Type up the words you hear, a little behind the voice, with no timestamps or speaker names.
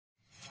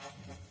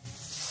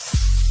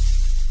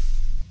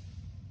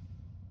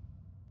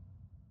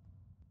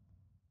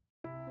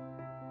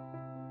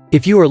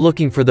If you are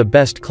looking for the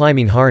best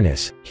climbing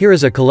harness, here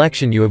is a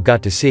collection you have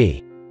got to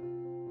see.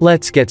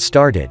 Let's get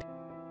started.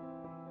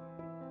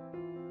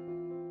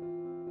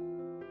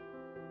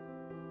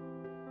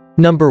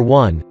 Number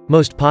 1,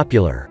 most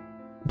popular.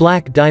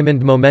 Black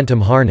Diamond Momentum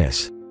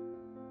Harness.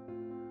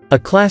 A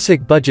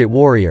classic budget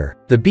warrior,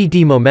 the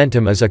BD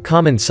Momentum is a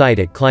common sight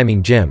at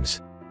climbing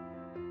gyms.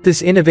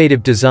 This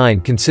innovative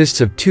design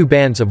consists of 2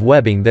 bands of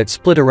webbing that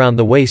split around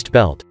the waist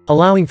belt,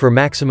 allowing for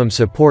maximum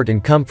support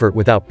and comfort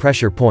without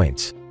pressure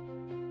points.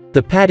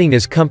 The padding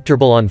is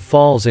comfortable on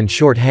falls and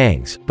short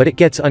hangs, but it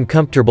gets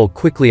uncomfortable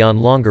quickly on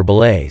longer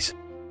belays.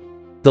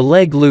 The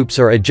leg loops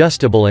are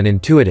adjustable and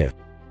intuitive.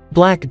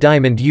 Black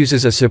Diamond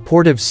uses a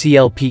supportive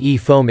CLPE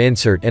foam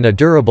insert and a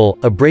durable,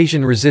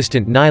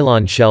 abrasion-resistant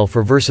nylon shell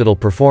for versatile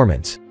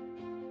performance.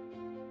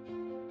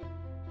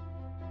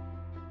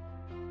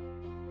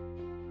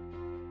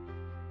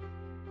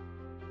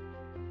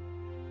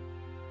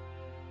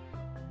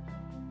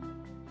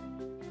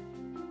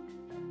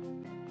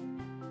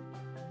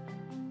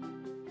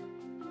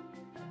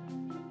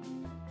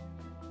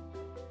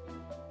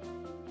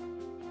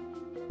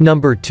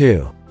 Number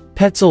 2.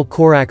 Petzl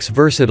Corax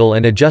Versatile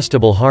and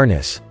Adjustable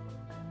Harness.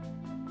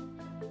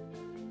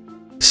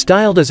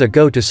 Styled as a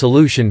go-to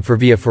solution for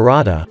via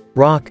ferrata,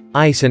 rock,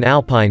 ice and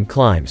alpine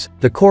climbs,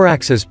 the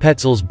Corax is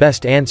Petzl's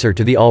best answer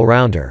to the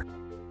all-rounder.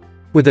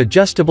 With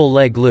adjustable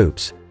leg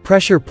loops,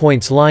 pressure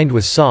points lined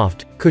with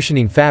soft,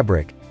 cushioning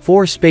fabric,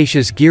 4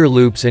 spacious gear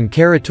loops and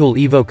Caratool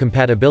Evo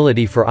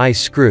compatibility for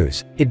ice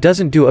screws, it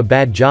doesn't do a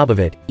bad job of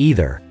it,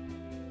 either.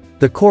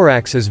 The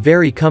Corax is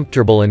very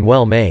comfortable and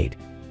well made.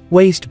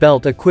 Waist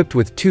belt equipped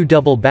with 2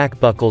 double back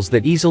buckles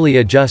that easily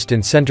adjust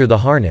and center the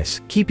harness,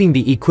 keeping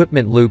the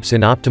equipment loops in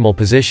optimal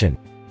position.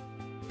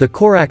 The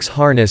Corax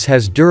harness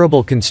has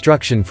durable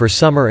construction for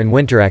summer and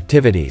winter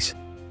activities.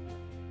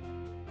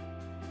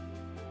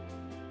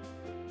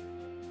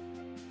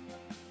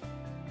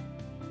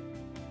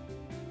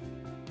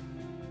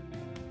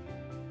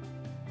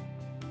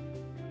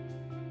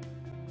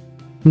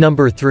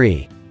 Number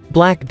 3.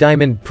 Black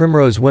Diamond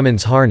Primrose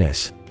Women's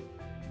Harness.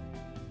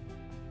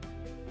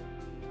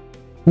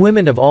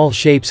 Women of all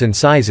shapes and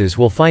sizes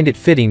will find it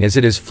fitting as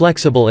it is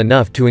flexible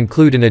enough to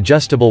include an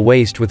adjustable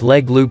waist with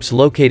leg loops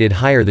located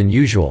higher than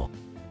usual.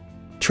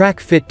 Track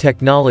Fit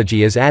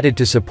technology is added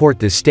to support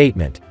this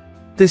statement.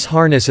 This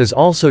harness is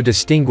also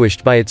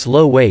distinguished by its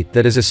low weight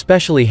that is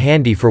especially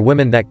handy for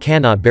women that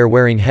cannot bear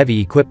wearing heavy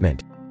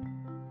equipment.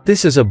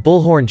 This is a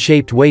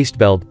bullhorn-shaped waist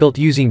belt built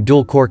using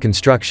dual-core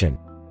construction.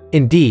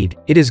 Indeed,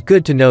 it is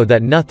good to know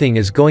that nothing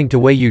is going to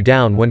weigh you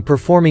down when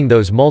performing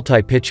those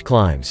multi-pitch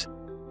climbs.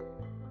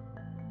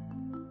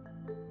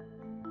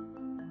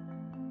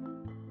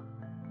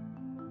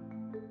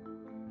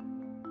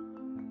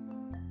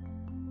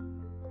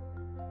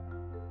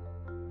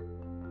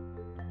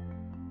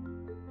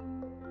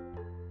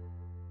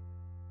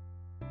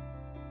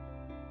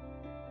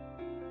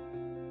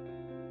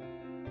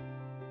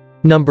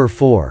 Number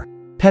 4.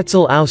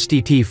 Petzl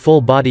Austiti Full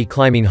Body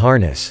Climbing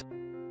Harness.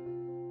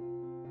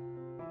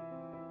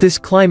 This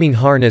climbing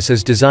harness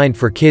is designed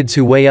for kids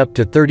who weigh up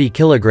to 30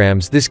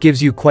 kilograms. This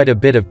gives you quite a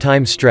bit of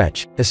time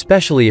stretch,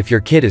 especially if your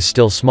kid is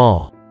still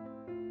small.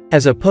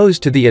 As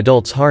opposed to the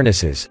adults'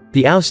 harnesses,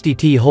 the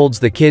Austiti holds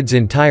the kid's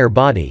entire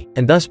body,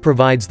 and thus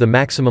provides the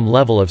maximum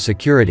level of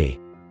security.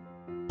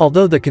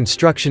 Although the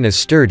construction is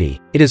sturdy,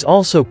 it is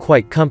also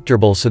quite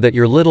comfortable so that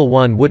your little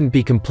one wouldn't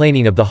be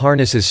complaining of the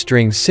harness's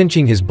strings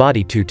cinching his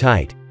body too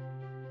tight.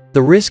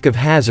 The risk of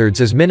hazards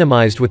is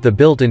minimized with the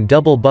built-in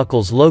double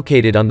buckles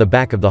located on the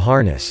back of the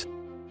harness.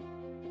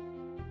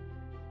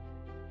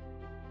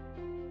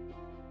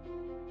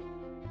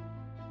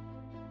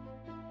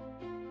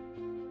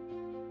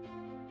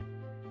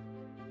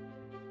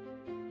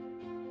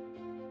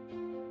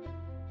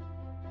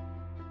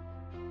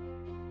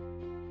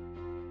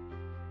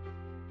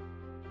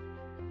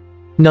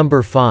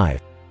 Number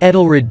 5.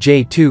 EDELRID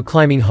J2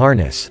 Climbing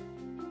Harness.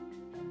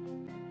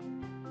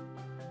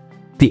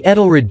 The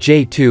EDELRID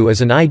J2 is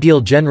an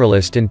ideal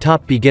generalist and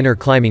top beginner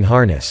climbing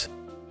harness.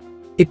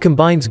 It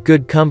combines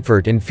good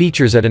comfort and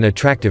features at an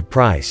attractive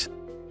price.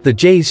 The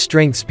J's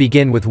strengths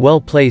begin with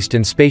well-placed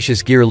and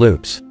spacious gear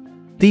loops.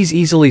 These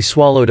easily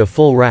swallowed a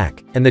full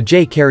rack, and the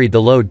J carried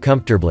the load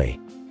comfortably.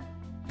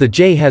 The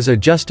J has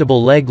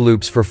adjustable leg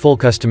loops for full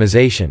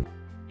customization.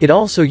 It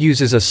also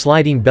uses a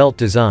sliding belt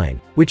design,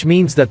 which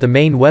means that the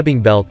main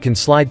webbing belt can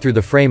slide through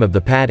the frame of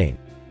the padding.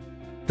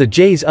 The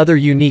J's other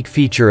unique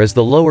feature is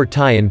the lower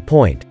tie-in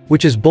point,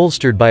 which is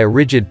bolstered by a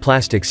rigid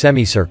plastic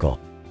semicircle.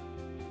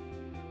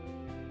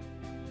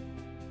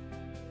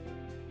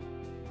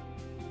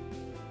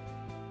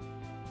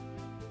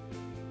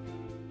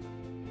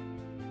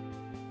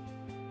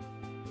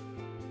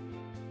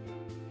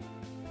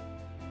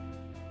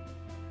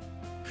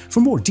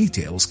 For more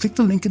details, click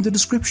the link in the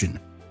description.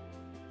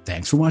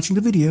 Thanks for watching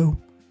the video.